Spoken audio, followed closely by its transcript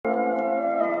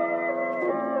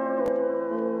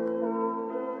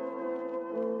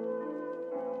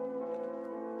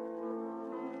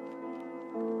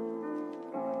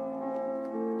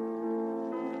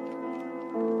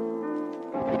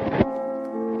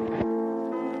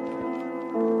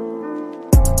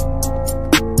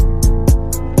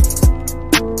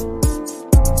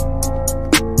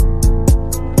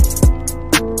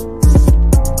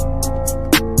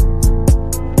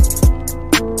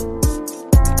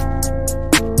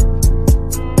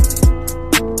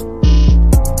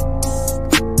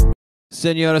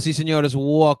Senoras y senores,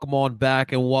 welcome on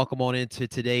back and welcome on into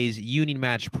today's Union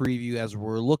match preview as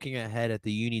we're looking ahead at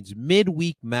the Union's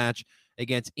midweek match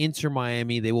against Inter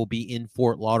Miami. They will be in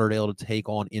Fort Lauderdale to take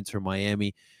on Inter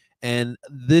Miami. And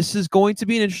this is going to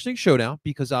be an interesting showdown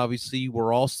because obviously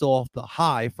we're all still off the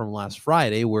high from last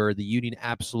Friday where the Union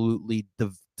absolutely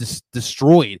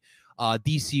destroyed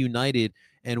DC United,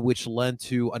 and which led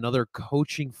to another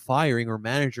coaching firing or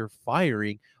manager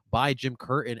firing by Jim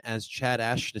Curtin as Chad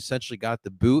Ashton essentially got the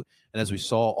boot. And as we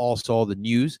all saw the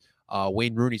news,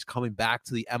 Wayne Rooney's coming back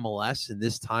to the MLS, and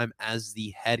this time as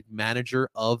the head manager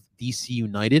of DC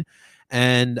United.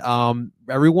 And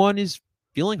everyone is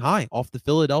feeling high off the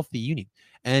Philadelphia Union.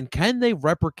 And can they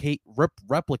replicate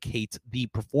the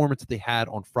performance that they had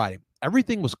on Friday?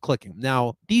 Everything was clicking.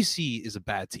 Now, DC is a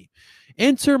bad team.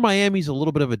 Inter Miami's a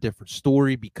little bit of a different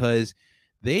story because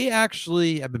they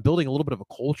actually have been building a little bit of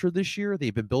a culture this year.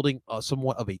 They've been building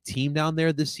somewhat of a team down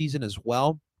there this season as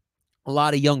well. A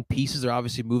lot of young pieces are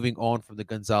obviously moving on from the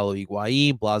Gonzalo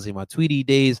Higuain, Blase Matuidi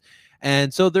days.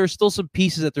 And so there's still some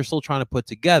pieces that they're still trying to put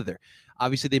together.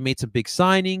 Obviously, they made some big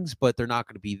signings, but they're not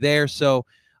going to be there. So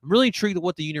I'm really intrigued at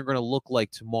what the Union are going to look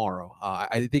like tomorrow.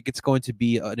 I think it's going to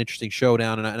be an interesting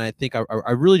showdown. And I think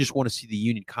I really just want to see the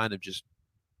Union kind of just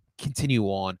continue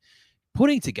on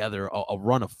putting together a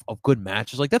run of good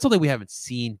matches. Like, that's something we haven't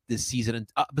seen this season, and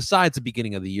besides the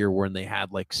beginning of the year when they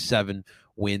had like 7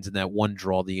 wins and that one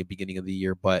draw the beginning of the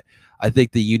year. But I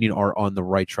think the Union are on the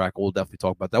right track. We'll definitely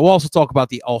talk about that. We'll also talk about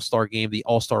the All-Star game, the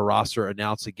All-Star roster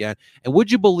announced again. And would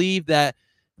you believe that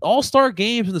All-Star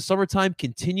games in the summertime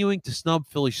continuing to snub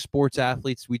Philly sports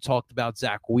athletes? We talked about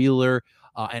Zach Wheeler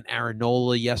and Aaron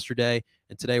Nola yesterday.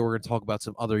 And today we're going to talk about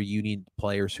some other Union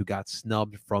players who got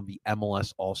snubbed from the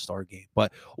MLS All-Star game.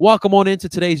 But welcome on into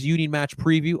today's Union match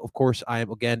preview. Of course, I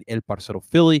am, again, El Parcero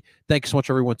Philly. Thank you so much,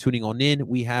 everyone, tuning on in.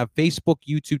 We have Facebook,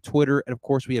 YouTube, Twitter, and, of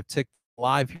course, we have TikTok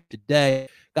live here today.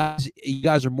 Guys, you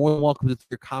guys are more than welcome to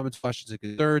your comments, questions, and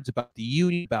concerns about the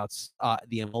Union, about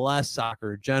the MLS,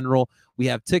 soccer in general. We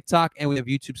have TikTok and we have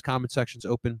YouTube's comment sections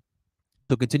open.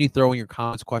 So continue throwing your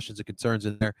comments, questions, and concerns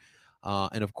in there.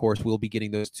 And of course, we'll be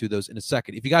getting to those in a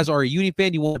second. If you guys are a Union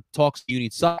fan, you want to talk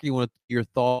Union soccer, you want to hear your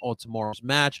thought on tomorrow's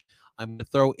match, I'm going to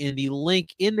throw in the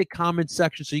link in the comment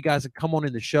section so you guys can come on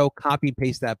in the show, copy and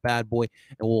paste that bad boy,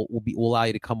 and we'll allow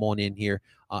you to come on in here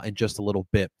in just a little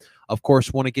bit. Of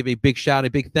course, want to give a big shout, a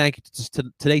big thank you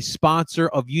to today's sponsor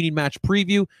of Union Match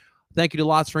Preview. Thank you to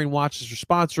Lots Rain Watches for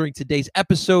sponsoring today's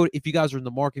episode. If you guys are in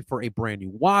the market for a brand new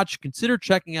watch, consider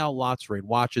checking out Lots Rain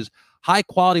Watches.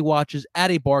 High-quality watches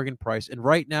at a bargain price. And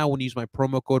right now, when you use my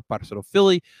promo code Parcero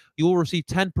Philly, you will receive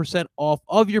 10% off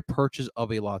of your purchase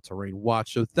of a Lots Rain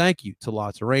watch. So thank you to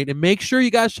Lots Rain. And make sure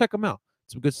you guys check them out.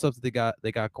 Some good stuff that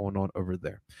they got going on over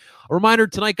there. A reminder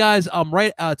tonight, guys,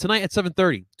 tonight at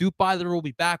 7:30, Duke Byler will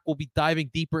be back. We'll be diving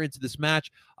deeper into this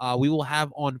match. We will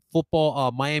have on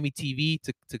football Miami TV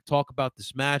to talk about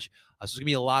this match. So it's going to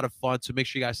be a lot of fun. So make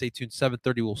sure you guys stay tuned.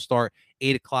 7:30 will start.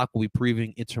 8 o'clock we'll be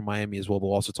previewing Inter Miami as well.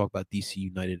 We'll also talk about DC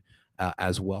United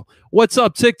as well. What's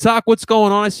up, TikTok? What's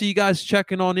going on? I see you guys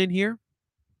checking on in here.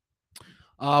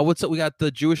 What's up? We got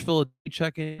the Jewish Philadelphia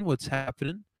checking in. What's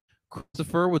happening?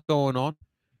 Christopher, what's going on?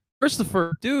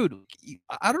 Christopher, dude,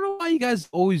 I don't know why you guys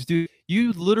always do.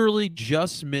 You literally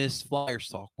just missed Flyers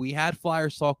Talk. We had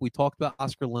Flyers Talk. We talked about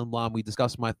Oscar Lindblom. We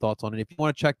discussed my thoughts on it. If you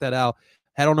want to check that out,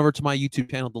 head on over to my YouTube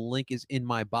channel. The link is in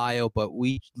my bio, but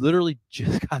we literally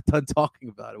just got done talking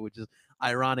about it, which is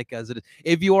ironic as it is.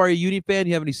 If you are a Union fan,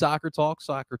 you have any soccer talk,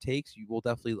 soccer takes, you will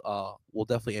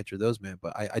definitely enter those, man.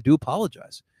 But I do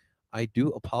apologize. I do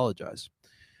apologize.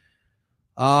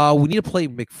 We need to play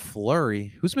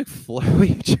McFlurry. Who's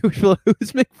McFlurry?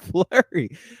 Who's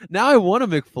McFlurry? Now I want a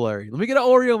McFlurry. Let me get an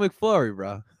Oreo McFlurry,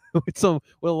 bro, with a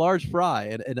large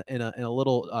fry and a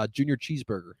little junior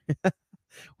cheeseburger.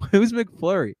 Who's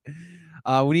McFlurry?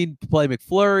 We need to play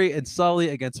McFlurry and Sully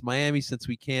against Miami since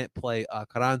we can't play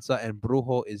Carranza and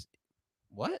Brujo is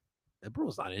what? And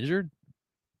Brujo's not injured.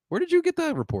 Where did you get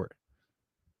that report?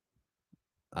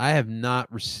 I have not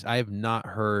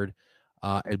heard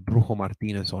El Brujo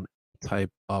Martinez on any type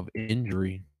of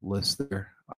injury list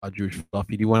there. Jewish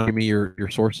Fluffy, do you want to give me your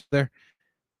source there?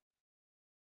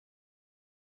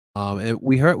 And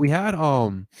we had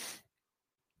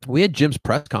Jim's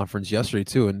press conference yesterday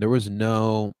too, and there was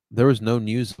no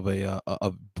news of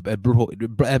of El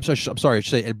Brujo. I'm sorry, I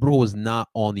should say El Brujo was not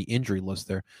on the injury list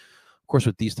there. Of course,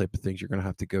 with these type of things, you're gonna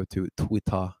have to go to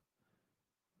Twitter.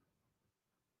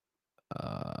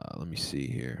 Let me see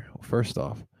here. Well, first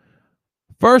off,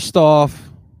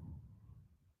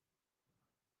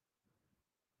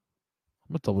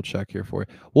 I'm gonna double check here for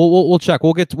you. We'll check.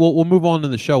 We'll move on to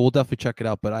the show. We'll definitely check it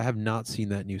out. But I have not seen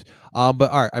that news.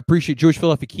 But all right, I appreciate Jewish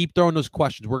Philadelphia. Keep throwing those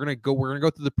questions. We're gonna go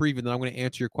through the preview, and then I'm gonna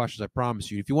answer your questions. I promise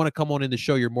you. If you want to come on in the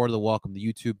show, you're more than welcome. The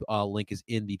YouTube link is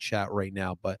in the chat right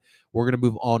now. But we're gonna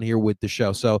move on here with the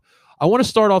show. So I want to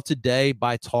start off today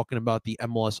by talking about the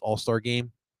MLS All-Star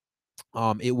Game.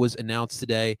 It was announced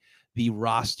today. The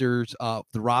roster,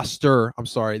 I'm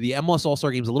sorry, the MLS All-Star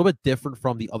Game is a little bit different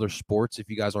from the other sports, if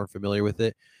you guys aren't familiar with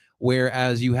it.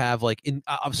 Whereas you have like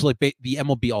obviously like the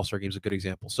MLB All-Star Game is a good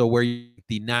example. So where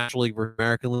the National League versus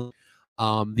American League,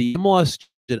 the MLS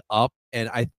did up, and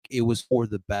I think it was for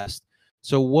the best.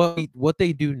 So what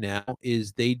they do now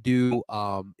is they do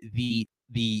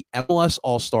the MLS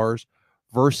All-Stars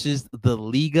versus the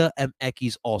Liga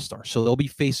MX All-Stars. So they'll be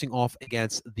facing off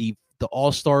against the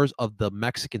All-Stars of the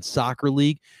Mexican Soccer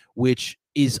League, which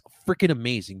is freaking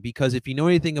amazing because if you know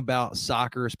anything about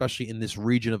soccer, especially in this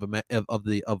region of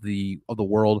the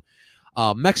world,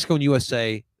 Mexico and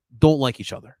USA don't like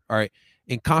each other. All right.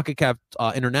 In CONCACAF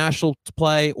international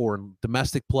play or in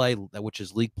domestic play, which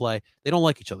is league play, they don't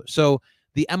like each other. So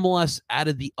the MLS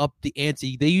added the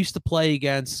ante. They used to play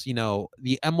against, the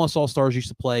MLS All-Stars used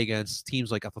to play against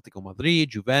teams like Atletico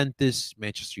Madrid, Juventus,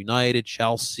 Manchester United,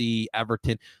 Chelsea,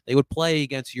 Everton. They would play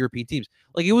against European teams.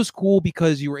 Like it was cool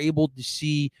because you were able to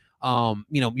see,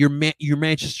 your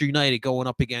Manchester United going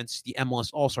up against the MLS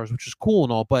All-Stars, which is cool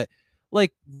and all. But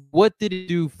like, what did it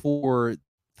do for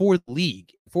the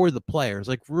league, for the players?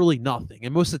 Like really nothing.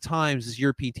 And most of the times, these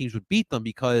European teams would beat them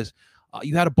because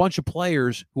you had a bunch of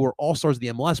players who are all-stars of the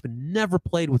MLS but never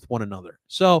played with one another.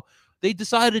 So they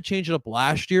decided to change it up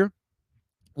last year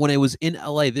when it was in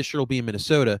LA. This year it'll be in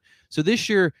Minnesota. So this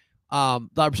year,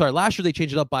 last year they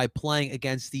changed it up by playing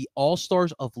against the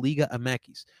All-Stars of Liga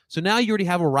MX. So now you already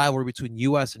have a rivalry between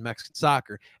U.S. and Mexican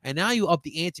soccer, and now you up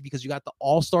the ante because you got the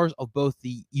All-Stars of both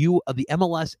the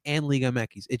MLS and Liga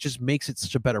MX. It just makes it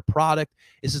such a better product.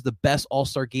 This is the best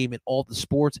All-Star game in all the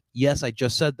sports. Yes, I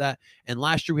just said that. And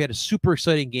last year we had a super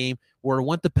exciting game where it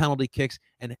went to penalty kicks,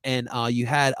 and you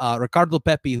had Ricardo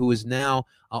Pepi, who is now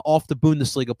off the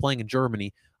Bundesliga playing in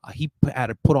Germany. He had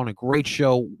to put on a great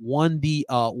show, won the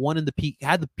winning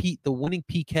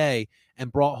PK,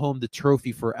 and brought home the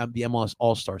trophy for the MLS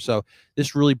All-Star. So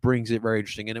this really brings it very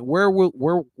interesting. And where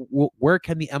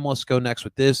can the MLS go next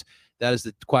with this? That is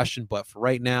the question. But for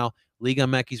right now, Liga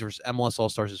MX versus MLS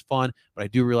All-Stars is fun, but I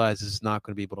do realize this is not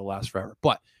going to be able to last forever.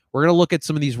 But we're going to look at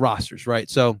some of these rosters, right?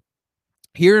 So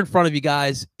here in front of you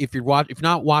guys, if you're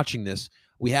not watching this,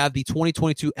 we have the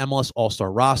 2022 MLS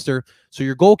All-Star roster. So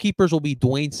your goalkeepers will be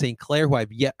Dane St. Clair, who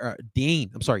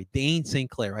Dane St.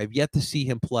 Clair. I've yet to see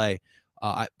him play.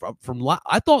 I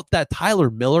thought that Tyler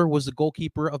Miller was the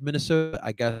goalkeeper of Minnesota.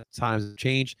 I guess times have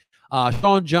changed.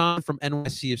 Sean John from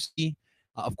NYCFC.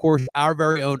 Of course, our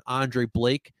very own Andre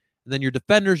Blake. And then your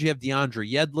defenders, you have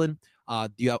DeAndre Yedlin.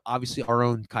 You have obviously our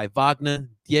own Kai Wagner,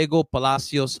 Diego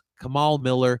Palacios, Kamal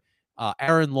Miller,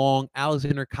 Aaron Long,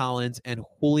 Alexander Collins, and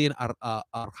Julian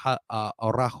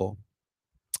Araujo.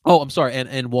 Oh, I'm sorry,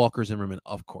 and Walker Zimmerman,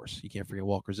 of course. You can't forget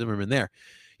Walker Zimmerman there.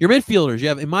 Your midfielders, you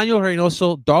have Emmanuel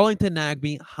Reynoso, Darlington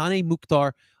Nagbe, Hane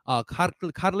Mukhtar,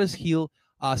 Carles Gil,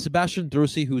 Sebastian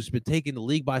Drussi, who's been taking the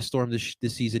league by storm this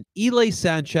season, Ilay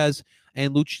Sanchez,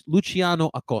 and Luciano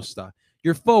Acosta.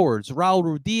 Your forwards, Raul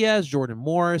Ruiz, Jordan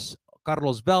Morris,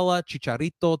 Carlos Vela,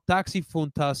 Chicharito, Taxi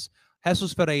Funtas,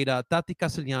 Jesus Ferreira, Tati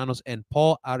Castellanos, and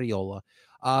Paul Arriola.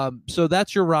 So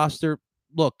that's your roster.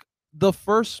 Look,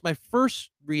 my first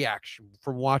reaction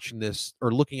from watching this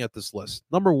or looking at this list,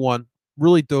 number one,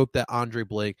 really dope that Andre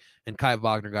Blake and Kai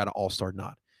Wagner got an all-star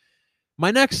nod. My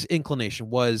next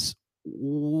inclination was,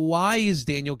 why is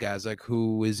Daniel Gazak,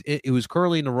 who was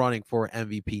currently in the running for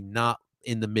MVP, not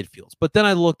in the midfields? But then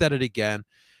I looked at it again,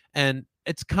 and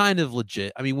it's kind of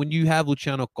legit. I mean, when you have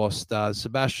Luciano Costa,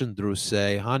 Sebastian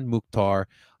Drussi, Han Mukhtar,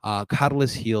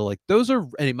 Carles Gil, like those are,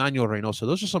 and Emmanuel Reynoso,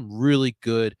 those are some really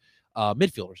good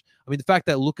midfielders. I mean, the fact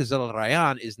that Lucas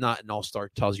Zelarayan is not an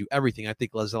all-star tells you everything. I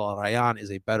think Zelarayan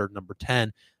is a better number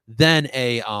 10 than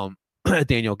a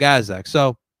Daniel Gazak.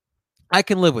 So I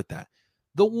can live with that.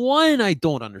 The one I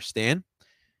don't understand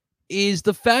is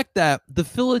the fact that the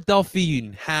Philadelphia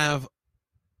Union have,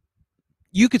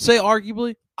 you could say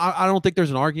arguably, I don't think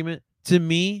there's an argument. To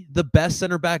me, the best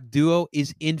center back duo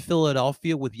is in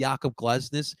Philadelphia with Jakob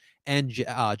Glesnes and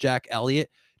Jack Elliott.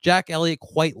 Jack Elliott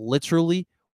quite literally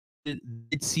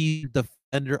did see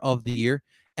Defender of the Year,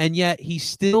 and yet he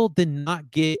still did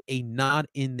not get a nod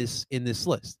in this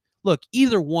list. Look,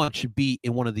 either one should be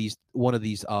in one of these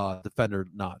defender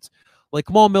nods. Like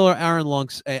Kamal Miller, Aaron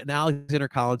Lunks, and Alexander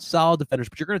Collins, solid defenders,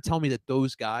 but you're going to tell me that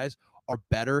those guys are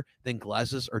better than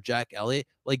Glesnes or Jack Elliott.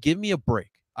 Like, give me a break.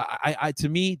 To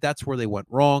me, that's where they went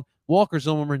wrong. Walker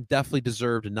Zimmerman definitely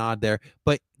deserved a nod there,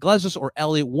 but Glesnes or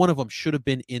Elliott, one of them should have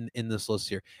been in this list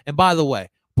here. And by the way,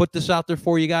 put this out there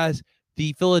for you guys.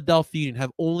 The Philadelphia Union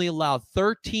have only allowed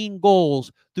 13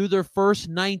 goals through their first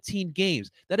 19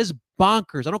 games. That is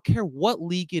bonkers. I don't care what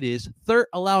league it is.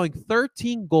 Allowing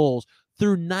 13 goals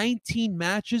through 19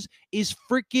 matches is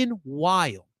freaking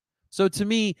wild. So to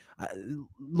me,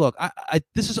 look,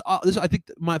 this is I think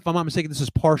if I'm not mistaken, this is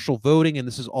partial voting, and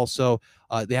this is also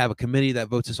they have a committee that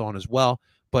votes this on as well.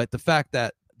 But the fact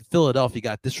that Philadelphia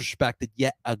got disrespected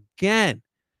yet again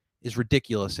is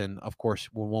ridiculous, and of course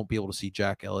we won't be able to see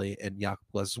Jack Elliott and Jakob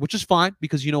Glesnes, which is fine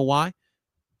because you know why?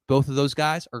 Both of those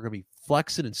guys are going to be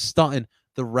flexing and stunting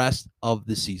the rest of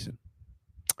the season.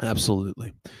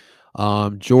 Absolutely.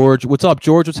 George, what's up,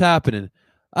 George? What's happening?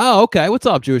 Oh, okay. What's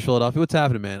up, Jewish Philadelphia? What's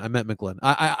happening, man? I met McGlynn.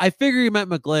 I figure you met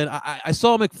McGlynn. I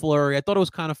saw McFlurry. I thought it was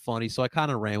kind of funny, so I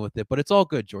kind of ran with it. But it's all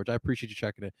good, George. I appreciate you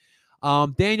checking it.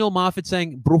 Daniel Moffitt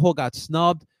saying Brujo got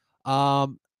snubbed.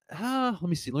 Let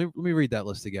me see. Let me read that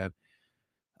list again.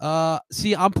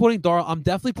 See, I'm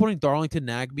definitely putting Darlington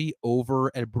Nagbe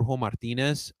over at Brujo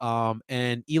Martinez.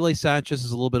 And Eli Sanchez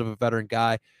is a little bit of a veteran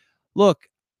guy. Look,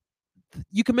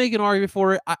 you can make an argument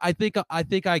for it. I think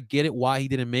I get it why he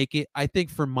didn't make it. I think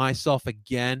for myself,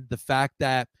 again, the fact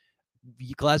that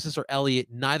Glesnes or Elliott,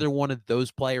 neither one of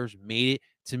those players made it,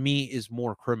 to me is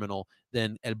more criminal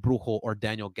than El Brujo or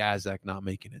Daniel Gazak not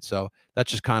making it. So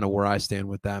that's just kind of where I stand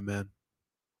with that, man.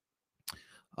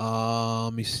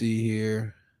 Let me see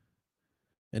here.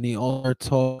 Any other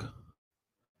talk?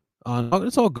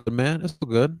 It's all good, man. It's all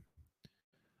good.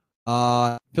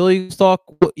 Phillies talk.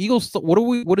 Eagles.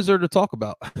 What is there to talk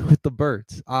about with the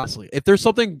Birds? Honestly, if there's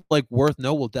something like worth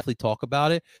note, we'll definitely talk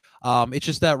about it. It's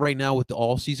just that right now with the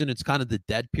all season, it's kind of the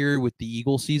dead period with the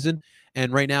Eagles season.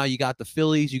 And right now you got the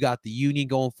Phillies, you got the Union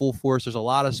going full force. There's a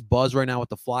lot of buzz right now with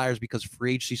the Flyers because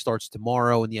free agency starts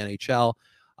tomorrow in the NHL.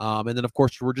 And then, of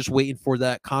course, we're just waiting for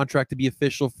that contract to be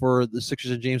official for the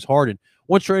Sixers and James Harden.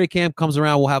 Once training camp comes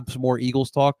around, we'll have some more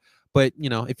Eagles talk. But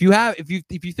if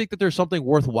you think that there's something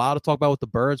worthwhile to talk about with the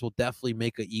Birds, we'll definitely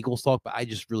make an Eagles talk. But I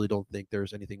just really don't think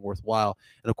there's anything worthwhile.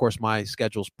 And of course, my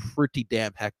schedule's pretty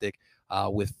damn hectic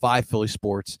with 5 Philly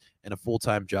sports and a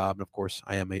full-time job. And of course,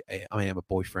 I am a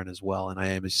boyfriend as well, and I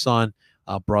am his son,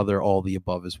 brother, all the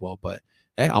above as well. But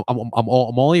hey, I'm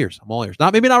all ears. I'm all ears.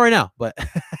 Maybe not right now, but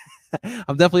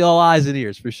I'm definitely all eyes and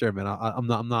ears for sure, man. I'm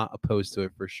not opposed to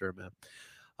it for sure, man.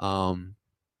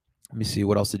 Let me see.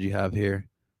 What else did you have here?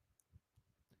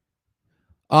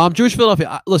 Jewish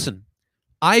Philadelphia. Listen,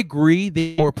 I agree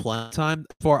they more playing time.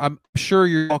 I'm sure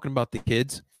you're talking about the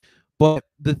kids, but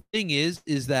the thing is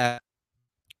that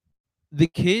the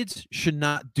kids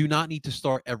do not need to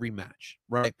start every match,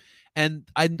 right? And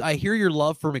I hear your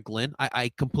love for McGlynn. I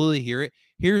completely hear it.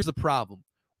 Here's the problem: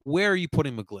 where are you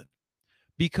putting McGlynn?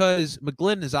 Because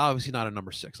McGlynn is obviously not a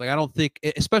number 6. Like, I don't think,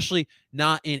 especially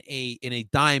not in a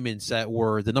diamond set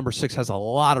where the number 6 has a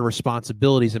lot of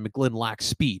responsibilities and McGlynn lacks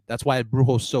speed. That's why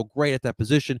Brujo's so great at that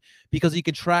position, because he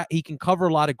can cover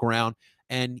a lot of ground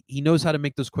and he knows how to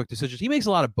make those quick decisions. He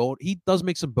does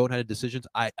make some boneheaded decisions.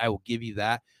 I will give you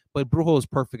that, but Brujo is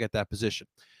perfect at that position.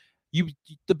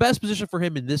 The best position for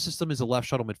him in this system is a left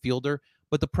shuttle midfielder.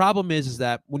 But the problem is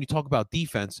that when you talk about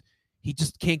defense, he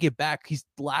just can't get back. He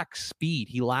lacks speed.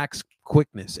 He lacks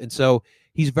quickness. And so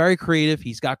he's very creative.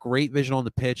 He's got great vision on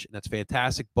the pitch, and that's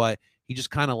fantastic, but he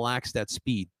just kind of lacks that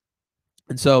speed.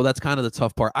 And so that's kind of the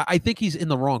tough part. I think he's in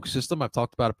the wrong system. I've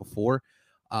talked about it before.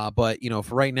 But,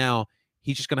 for right now,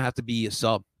 he's just going to have to be a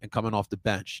sub and coming off the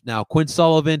bench. Now, Quinn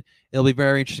Sullivan, it'll be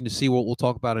very interesting to see what we'll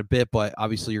talk about in a bit, but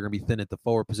obviously you're going to be thin at the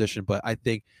forward position. But I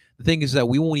think the thing is that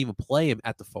we won't even play him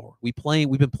at the forward. We've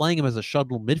been playing him as a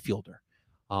shuttle midfielder.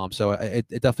 So it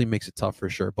definitely makes it tough for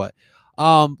sure. But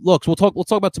look, so we'll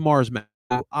talk about tomorrow's match.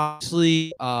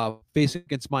 Obviously, facing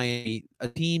against Miami, a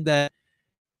team that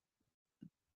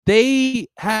they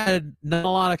had not a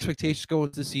lot of expectations going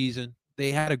into the season.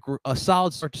 They had a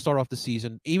solid start to start off the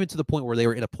season, even to the point where they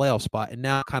were in a playoff spot, and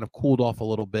now kind of cooled off a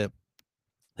little bit.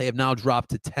 They have now dropped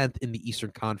to 10th in the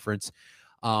Eastern Conference,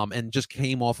 and just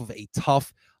came off of a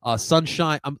tough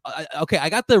Sunshine. Okay, I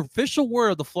got the official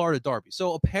word of the Florida Derby.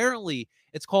 So apparently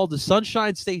it's called the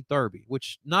Sunshine State Derby,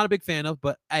 which not a big fan of,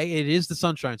 but it is the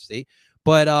Sunshine State.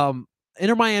 But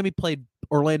Inter Miami played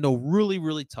Orlando really,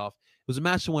 really tough. It was a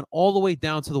match that went all the way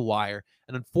down to the wire,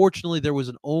 and unfortunately there was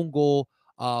an own goal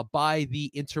by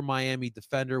the Inter Miami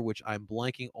defender, which I'm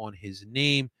blanking on his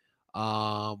name.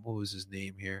 What was his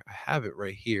name here? I have it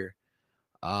right here.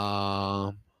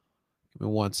 Give me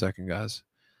 1 second, guys.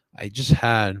 I just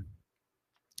had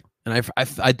And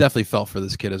I definitely felt for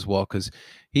this kid as well because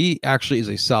he actually is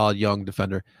a solid young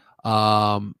defender.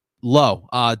 Low.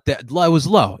 It was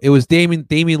Low. It was Damian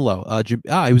Low. He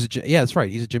was yeah, that's right.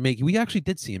 He's a Jamaican. We actually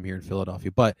did see him here in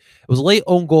Philadelphia, but it was a late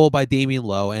own goal by Damian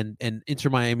Low, and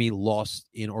Inter Miami lost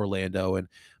in Orlando, and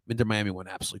Inter Miami went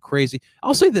absolutely crazy.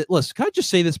 I'll say that. Listen, can I just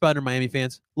say this about Inter Miami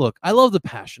fans? Look, I love the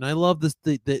passion. I love this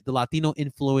the Latino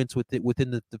influence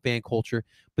within the fan culture.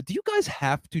 But do you guys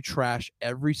have to trash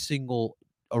every single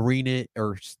arena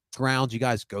or grounds you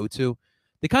guys go to?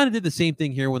 They kind of did the same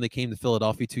thing here when they came to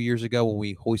Philadelphia 2 years ago when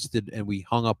we hoisted and we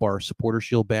hung up our supporter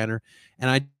shield banner.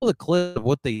 And I know the clip of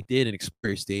what they did in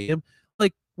Xperia Stadium.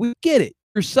 Like, we get it.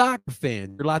 You're soccer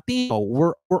fan. You're Latino.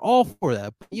 We're all for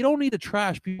that. But you don't need to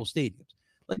trash people's stadiums.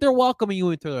 Like, they're welcoming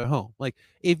you into their home. Like,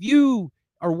 if you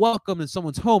are welcome in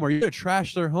someone's home, are you going to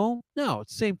trash their home? No,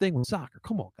 it's the same thing with soccer.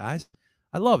 Come on, guys.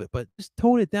 I love it, but just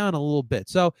tone it down a little bit.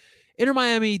 So Inter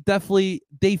Miami definitely,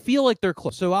 they feel like they're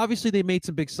close. So obviously they made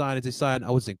some big signings. They signed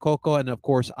Coco, and of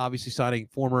course, obviously signing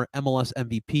former MLS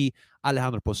MVP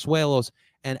Alejandro Pozuelos,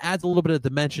 and adds a little bit of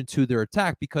dimension to their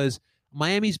attack because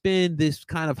Miami's been this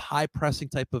kind of high pressing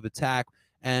type of attack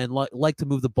and like to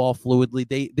move the ball fluidly.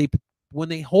 They when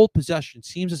they hold possession,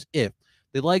 seems as if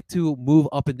they like to move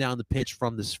up and down the pitch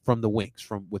from the wings,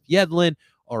 from with Yedlin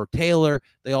or Taylor.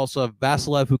 They also have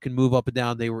Vasilev who can move up and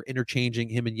down. They were interchanging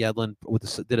him and Yedlin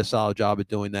did a solid job at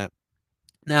doing that.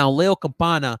 Now, Leo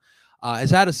Campana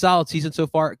has had a solid season so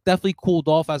far. Definitely cooled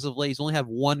off as of late. He's only had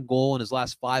one goal in his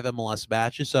last 5 MLS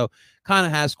matches, so kind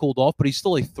of has cooled off, but he's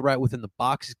still a threat within the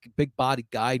box. He's a big body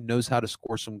guy, knows how to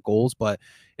score some goals, but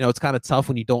it's kind of tough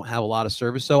when you don't have a lot of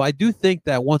service. So I do think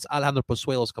that once Alejandro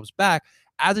Pozuelos comes back,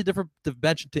 adds a different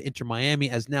dimension to Inter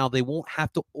Miami, as now they won't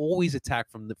have to always attack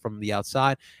from the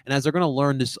outside. And as they're going to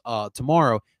learn this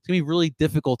tomorrow, it's going to be really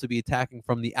difficult to be attacking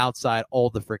from the outside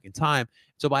all the freaking time.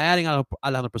 So by adding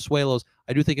Alejandro Pozuelos,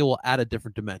 I do think it will add a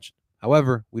different dimension.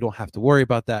 However, we don't have to worry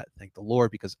about that. Thank the Lord,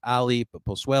 because Ali,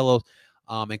 Pozuelos,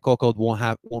 and Coco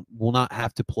will not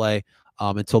have to play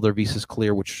until their visas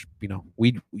clear, which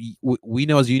we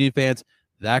know as Union fans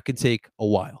that can take a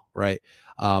while, right?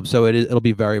 So it'll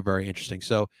be very, very interesting.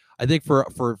 So I think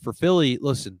for Philly,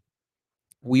 listen,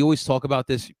 we always talk about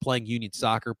this, playing Union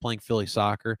soccer, playing Philly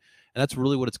soccer, and that's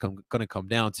really what it's going to come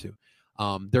down to.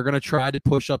 They're going to try to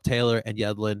push up Taylor and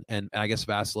Yedlin and I guess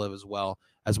Vasilev as well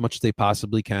as much as they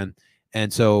possibly can.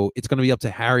 And so it's going to be up to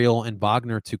Harriel and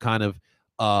Wagner to kind of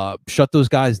shut those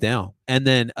guys down and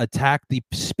then attack the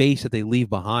space that they leave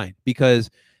behind, because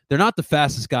they're not the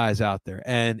fastest guys out there.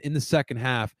 And in the second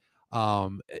half,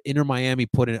 Inter Miami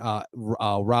put in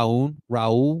Raul.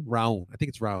 I think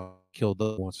it's Raul, killed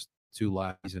the once too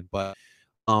last season, but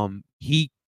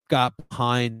he got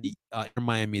behind the Inter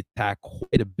Miami attack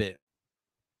quite a bit.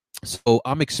 So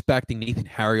I'm expecting Nathan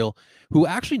Harriel, who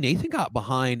actually Nathan got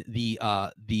behind the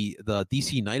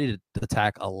DC United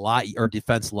attack a lot, or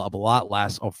defense a lot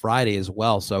last on Friday as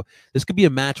well. So this could be a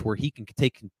match where he can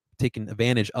take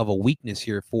advantage of a weakness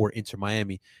here for Inter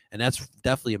Miami, and that's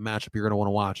definitely a matchup you're going to want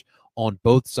to watch on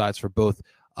both sides for both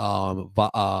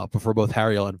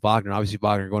Harriel and Wagner. Obviously,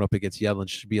 Wagner going up against Yedlin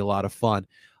should be a lot of fun.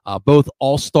 Both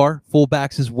all-star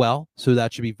fullbacks as well, so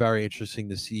that should be very interesting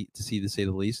to see to say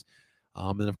the least.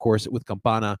 And of course, with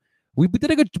Campana, we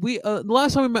did a good. The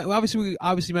last time we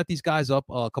obviously met these guys up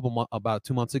about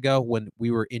 2 months ago when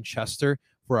we were in Chester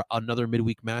for another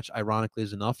midweek match. Ironically,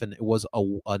 is enough, and it was a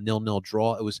 0-0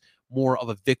 draw. It was more of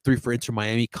a victory for Inter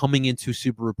Miami coming into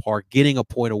Subaru Park, getting a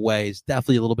point away is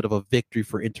definitely a little bit of a victory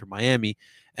for Inter Miami,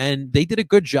 and they did a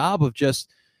good job of just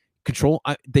control.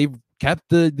 They kept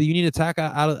the Union attack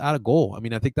out of goal. I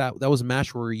mean, I think that was a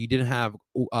match where you didn't have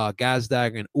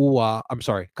Gazdag and Uwa. I'm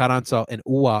sorry, Carranza and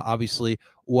Uwa. Obviously,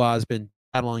 Uwa has been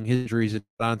battling his injuries at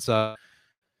Carranza.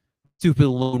 Stupid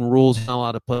loan rules, not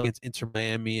allowed to play against Inter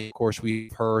Miami. Of course,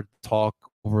 we've heard talk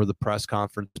over the press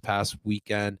conference past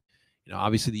weekend.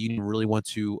 Obviously, the Union really want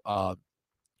to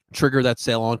trigger that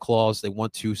sale-on clause. They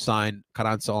want to sign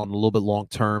Carranza on a little bit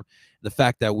long-term. The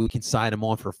fact that we can sign him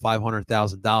on for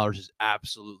 $500,000 is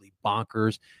absolutely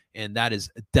bonkers, and that is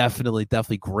definitely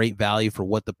great value for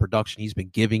what the production he's been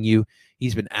giving you.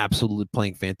 He's been absolutely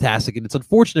playing fantastic, and it's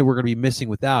unfortunate we're going to be missing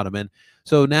without him. And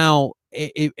so now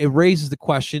it raises the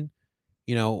question,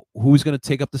 who's going to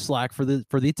take up the slack for the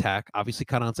attack? Obviously,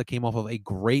 Carranza came off of a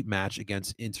great match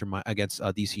against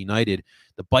DC United.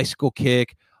 The bicycle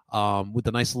kick, with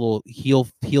the nice little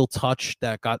heel touch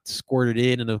that got squirted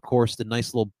in, and of course the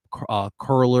nice little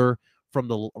curler from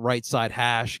the right side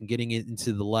hash and getting it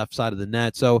into the left side of the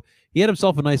net. So he had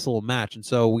himself a nice little match, and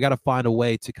so we got to find a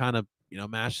way to kind of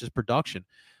match his production.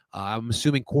 I'm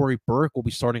assuming Corey Burke will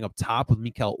be starting up top with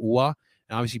Mikel Uwa,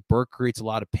 And obviously, Burke creates a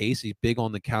lot of pace. He's big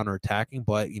on the counterattacking,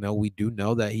 but we do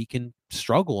know that he can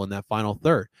struggle in that final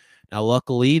third. Now,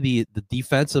 luckily, the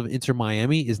defense of Inter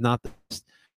Miami is not the best.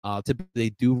 Typically,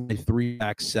 they do a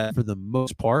 3-back set for the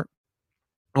most part.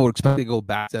 I would expect to go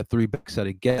back to that 3-back set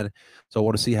again. So I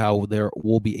want to see how they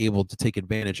will be able to take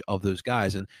advantage of those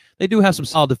guys. And they do have some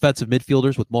solid defensive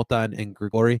midfielders with Mota and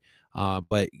Grigori.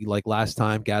 But like last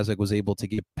time, Gazek was able to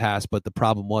get past, but the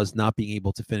problem was not being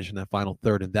able to finish in that final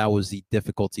third. And that was the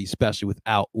difficulty, especially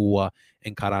without Ua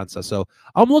and Carranza. So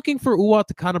I'm looking for Ua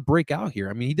to kind of break out here.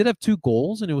 I mean, he did have 2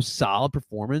 goals, and it was solid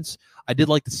performance. I did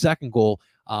like the second goal.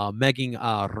 Megging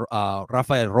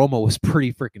Rafael Roma was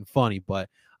pretty freaking funny, but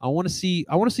I want to see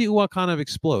Ua kind of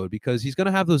explode because he's going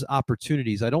to have those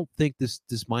opportunities. I don't think this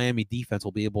Miami defense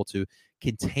will be able to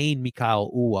contain Mikhail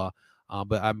Ua,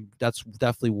 but that's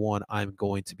definitely one I'm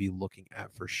going to be looking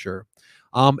at for sure.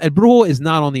 And Brujo is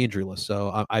not on the injury list,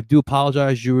 so I do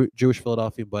apologize, Jewish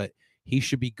Philadelphia, but he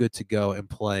should be good to go and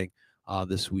playing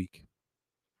this week.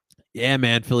 Yeah,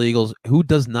 man, Philly Eagles. Who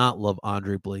does not love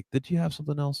Andre Blake? Did you have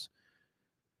something else?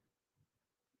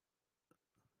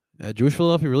 Jewish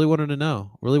Philadelphia really wanted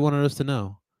us to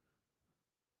know.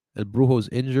 And Brujo's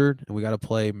injured, and we got to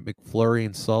play McFlurry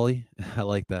and Sully. I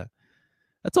like that.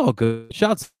 That's all good.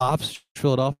 Shouts to Pops,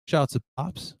 Philadelphia. Shouts to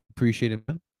Pops. Appreciate it,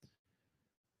 man.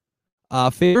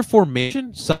 Favorite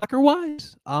formation,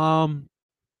 soccer-wise?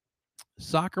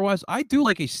 Soccer-wise, I do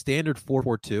like a standard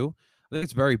 4-4-2. I think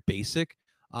it's very basic,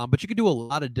 but you can do a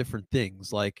lot of different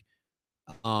things. Like,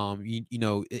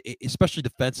 especially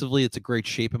defensively, it's a great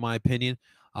shape in my opinion.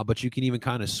 But you can even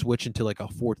kind of switch into like a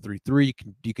 4-3-3.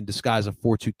 You can disguise a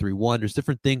 4-2-3-1. There's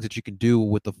different things that you can do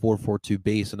with the 4-4-2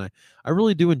 base, and I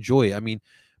really do enjoy it. I mean,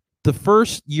 the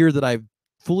first year that I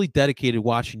fully dedicated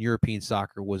watching European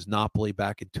soccer was Napoli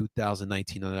back in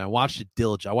 2019, and I watched it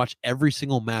diligently. I watched every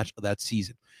single match of that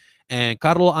season, and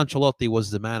Carlo Ancelotti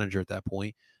was the manager at that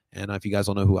point. And if you guys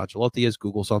don't know who Ancelotti is,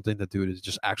 Google something. That dude is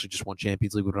just won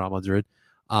Champions League with Real Madrid.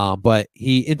 But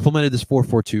he implemented this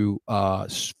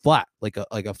 4-4-2 flat, like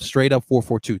a straight up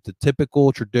 4-4-2, the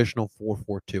typical traditional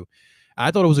 4-4-2.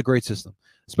 I thought it was a great system,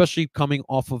 especially coming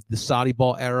off of the Sarri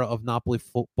ball era of Napoli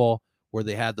football, where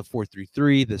they had the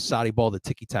 4-3-3, the Sarri ball, the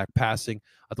ticky-tack passing.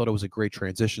 I thought it was a great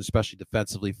transition, especially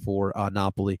defensively for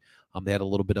Napoli. They had a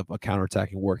little bit of a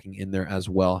counterattacking working in there as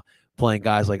well. Playing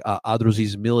guys like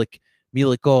Adroziz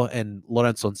Milico and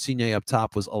Lorenzo Insigne up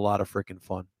top was a lot of freaking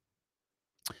fun.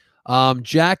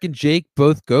 Jack and Jake,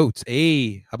 both goats.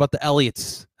 Hey, how about the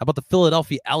Elliots? How about the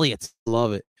Philadelphia Elliots?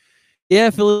 Love it. Yeah,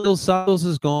 Philly Santos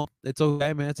is gone. It's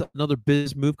okay, man. It's another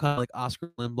business move, kind of like Oscar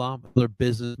Lindblom, another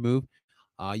business move.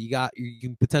 You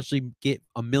can potentially get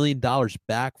 $1 million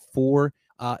back for.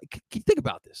 Think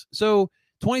about this. So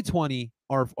 2020,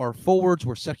 our forwards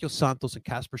were Sergio Santos and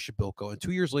Kasper Shibilko, and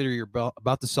 2 years later, you're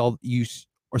about to sell. You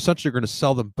are essentially going to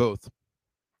sell them both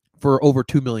for over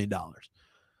 $2 million.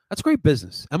 That's great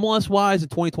business. MLS-wise in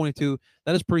 2022,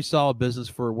 that is pretty solid business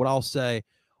for what I'll say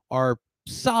are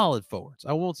solid forwards.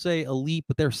 I won't say elite,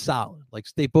 but they're solid. Like,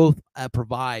 they both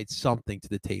provide something to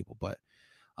the table, but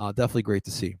definitely great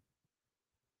to see.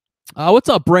 What's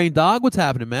up, Brain Dog? What's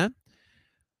happening, man?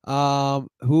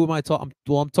 Who am I talking?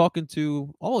 Well, I'm talking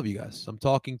to all of you guys. I'm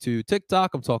talking to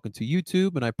TikTok. I'm talking to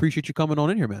YouTube, and I appreciate you coming on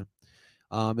in here, man.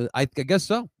 I guess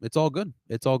so. It's all good.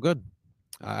 It's all good.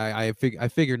 I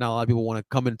figure not a lot of people want to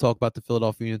come in and talk about the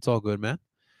Philadelphia Union. It's all good, man.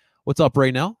 What's up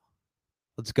right now?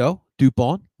 Let's go. Dupe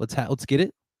on. Let's get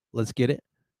it. Let's get it.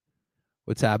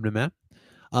 What's happening, man?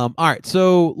 All right.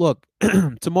 So look,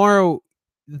 tomorrow,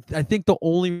 I think the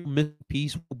only missing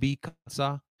piece will be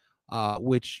Casa,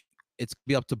 which it's gonna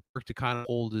be up to Burke to kind of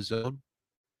hold his own.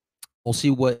 We'll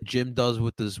see what Jim does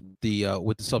with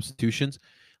the substitutions.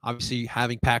 Obviously,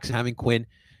 having Paxson, having Quinn,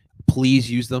 please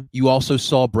use them. You also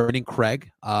saw Brendan Craig,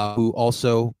 who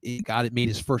also made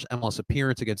his first MLS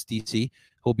appearance against DC.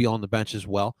 He'll be on the bench as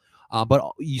well. But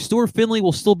Stuart Finley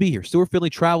will still be here. Stuart Finley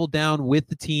traveled down with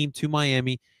the team to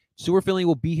Miami. Stuart Finley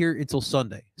will be here until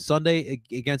Sunday. Sunday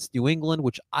against New England,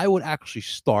 which I would actually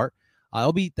start.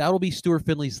 That'll be Stuart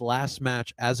Finley's last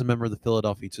match as a member of the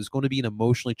Philadelphia. So it's going to be an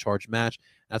emotionally charged match.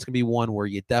 That's going to be one where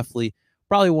you definitely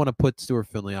probably want to put Stuart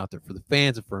Finley out there for the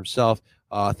fans and for himself.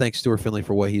 Thanks, Stuart Finley,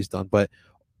 for what he's done. But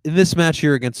in this match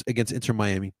here against Inter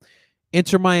Miami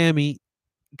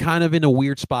kind of in a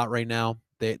weird spot right now.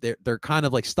 They're kind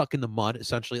of like stuck in the mud,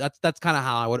 essentially. That's kind of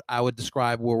how I would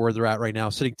describe where they're at right now,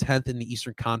 sitting 10th in the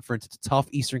Eastern Conference. It's a tough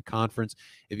Eastern Conference.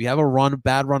 If you have a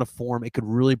bad run of form, it could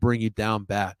really bring you down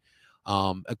bad.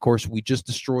 Of course, we just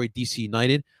destroyed DC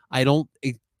United. I don't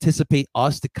anticipate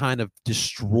us to kind of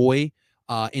destroy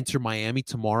Inter Miami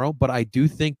tomorrow, but I do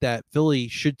think that Philly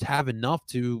should have enough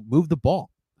to move the ball.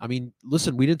 I mean,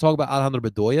 listen, we didn't talk about Alejandro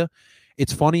Bedoya.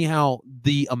 It's funny how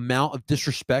the amount of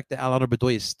disrespect that Alejandro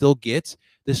Bedoya still gets,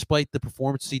 despite the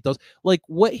performance he does. Like,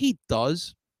 what he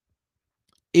does,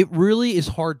 it really is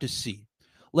hard to see.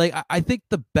 Like, I think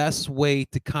the best way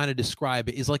to kind of describe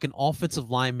it is like an offensive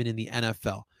lineman in the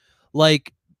NFL.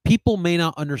 Like, people may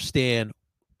not understand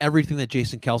everything that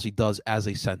Jason Kelce does as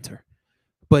a center.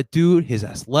 But dude, his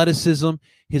athleticism,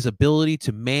 his ability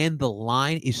to man the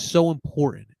line is so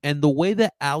important. And the way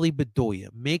that Ali Bedoya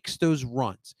makes those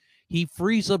runs, he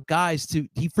frees up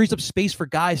space for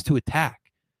guys to attack.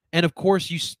 And of course,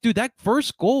 dude, that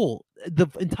first goal, the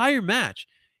entire match,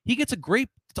 he gets a great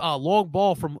long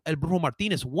ball from Bruno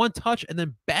Martinez, one touch, and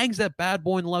then bangs that bad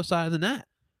boy in the left side of the net.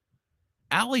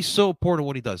 Ali's so important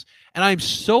what he does. And I'm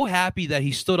so happy that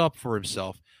he stood up for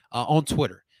himself on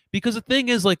Twitter. Because the thing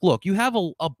is, like, look, you have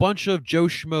a bunch of Joe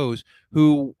Schmoes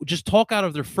who just talk out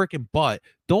of their freaking butt,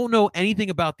 don't know anything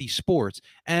about these sports,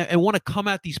 and want to come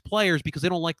at these players because they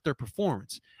don't like their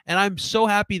performance. And I'm so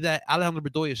happy that Alejandro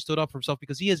Bedoya stood up for himself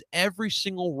because he has every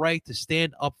single right to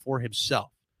stand up for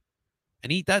himself.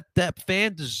 And that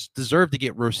fan deserved to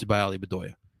get roasted by Ali Bedoya.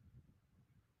 And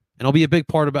it'll be a big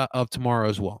part of tomorrow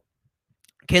as well.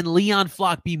 Can Leon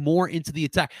Flock be more into the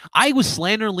attack? I was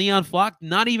slandering Leon Flock,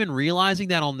 not even realizing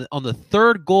that on the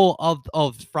third goal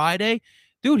of Friday,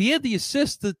 dude, he had the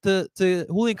assist to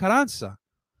Julian Carranza.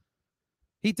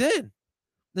 He did. And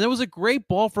there was a great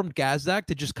ball from Gazdak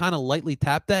to just kind of lightly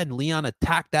tap that, and Leon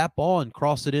attacked that ball and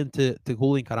crossed it into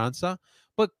Julian Carranza.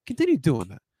 But continue doing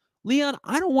that. Leon,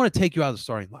 I don't want to take you out of the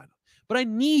starting lineup, but I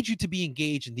need you to be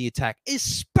engaged in the attack,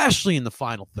 especially in the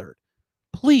final third.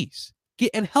 Please.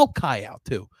 And help Kai out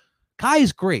too. Kai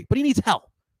is great, but he needs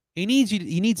help. He needs you.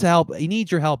 He needs help. He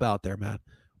needs your help out there, man,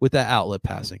 with that outlet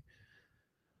passing.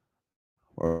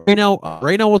 Right now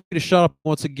wants me to shut up.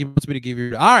 Wants me to give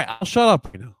you. All right, I'll shut up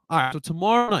right now. All right. So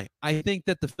tomorrow night, I think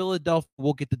that the Philadelphia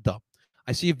will get the dub.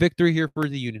 I see a victory here for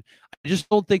the Union. I just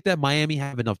don't think that Miami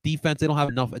have enough defense. They don't have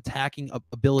enough attacking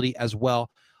ability as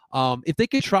well. If they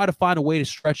could try to find a way to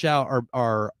stretch out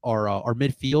our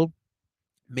midfield,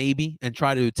 maybe, and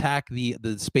try to attack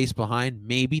the space behind,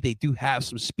 maybe. They do have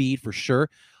some speed for sure.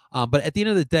 But at the end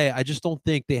of the day, I just don't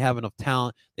think they have enough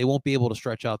talent. They won't be able to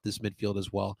stretch out this midfield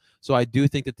as well. So I do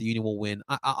think that the Union will win.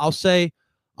 I'll say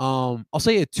a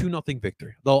 2-0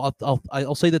 victory. Though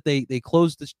I'll say that they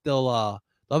close this. They'll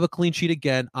have a clean sheet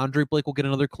again. Andre Blake will get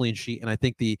another clean sheet, and I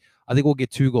think we'll get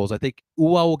 2 goals. I think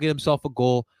Ua will get himself a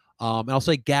goal. And I'll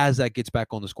say Gazdak gets back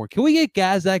on the score. Can we get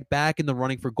Gazdak back in the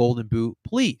running for Golden Boot,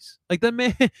 please? Like that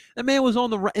man was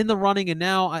in the running, and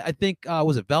now I think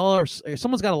was it Vela or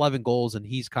someone's got 11 goals, and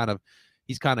he's kind of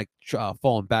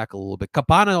falling back a little bit.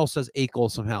 Cabana also has 8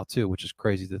 goals somehow too, which is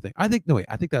crazy to think. I think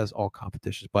that is all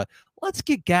competitions, but let's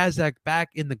get Gazdak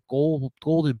back in the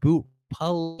Golden Boot,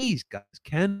 please, guys.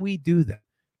 Can we do that?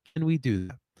 Can we do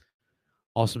that?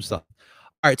 Awesome stuff.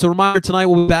 All right, so reminder, tonight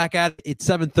we'll be back at it. It's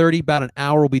 7:30, about an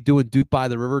hour. We'll be doing Duke by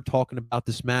the River, talking about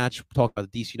this match. We'll talk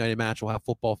about the DC United match. We'll have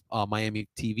Football Miami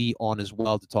TV on as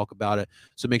well to talk about it.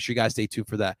 So make sure you guys stay tuned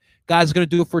for that. Guys, it's going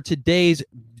to do it for today's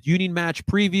Union match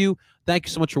preview. Thank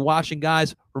you so much for watching,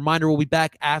 guys. Reminder, we'll be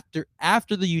back after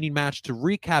the Union match to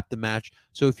recap the match.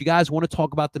 So if you guys want to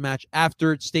talk about the match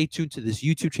after, stay tuned to this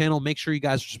YouTube channel. Make sure you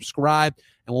guys are subscribed,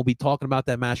 and we'll be talking about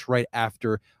that match right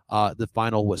after the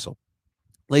final whistle.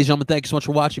 Ladies and gentlemen, thank you so much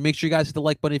for watching. Make sure you guys hit the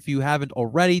like button if you haven't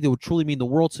already. That would truly mean the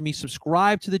world to me.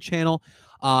 Subscribe to the channel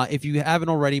if you haven't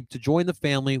already to join the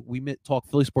family. We talk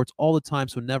Philly sports all the time,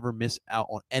 so never miss out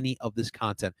on any of this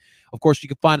content. Of course, you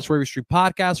can find us wherever you stream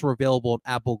podcasts. We're available on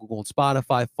Apple, Google, and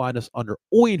Spotify. Find us under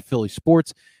Oyen Philly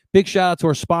Sports. Big shout out to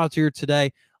our sponsor here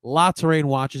today, La Terrain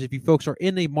Watches. If you folks are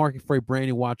in the market for a brand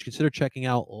new watch, consider checking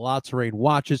out La Terrain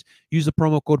Watches. Use the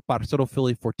promo code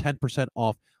ParceroPhilly for 10%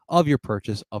 off of your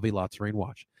purchase of a La Terrain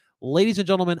watch. Ladies and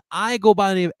gentlemen, I go by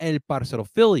the name of El Parcero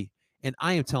Philly, and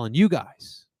I am telling you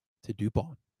guys to dupe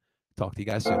on. Talk to you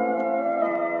guys soon.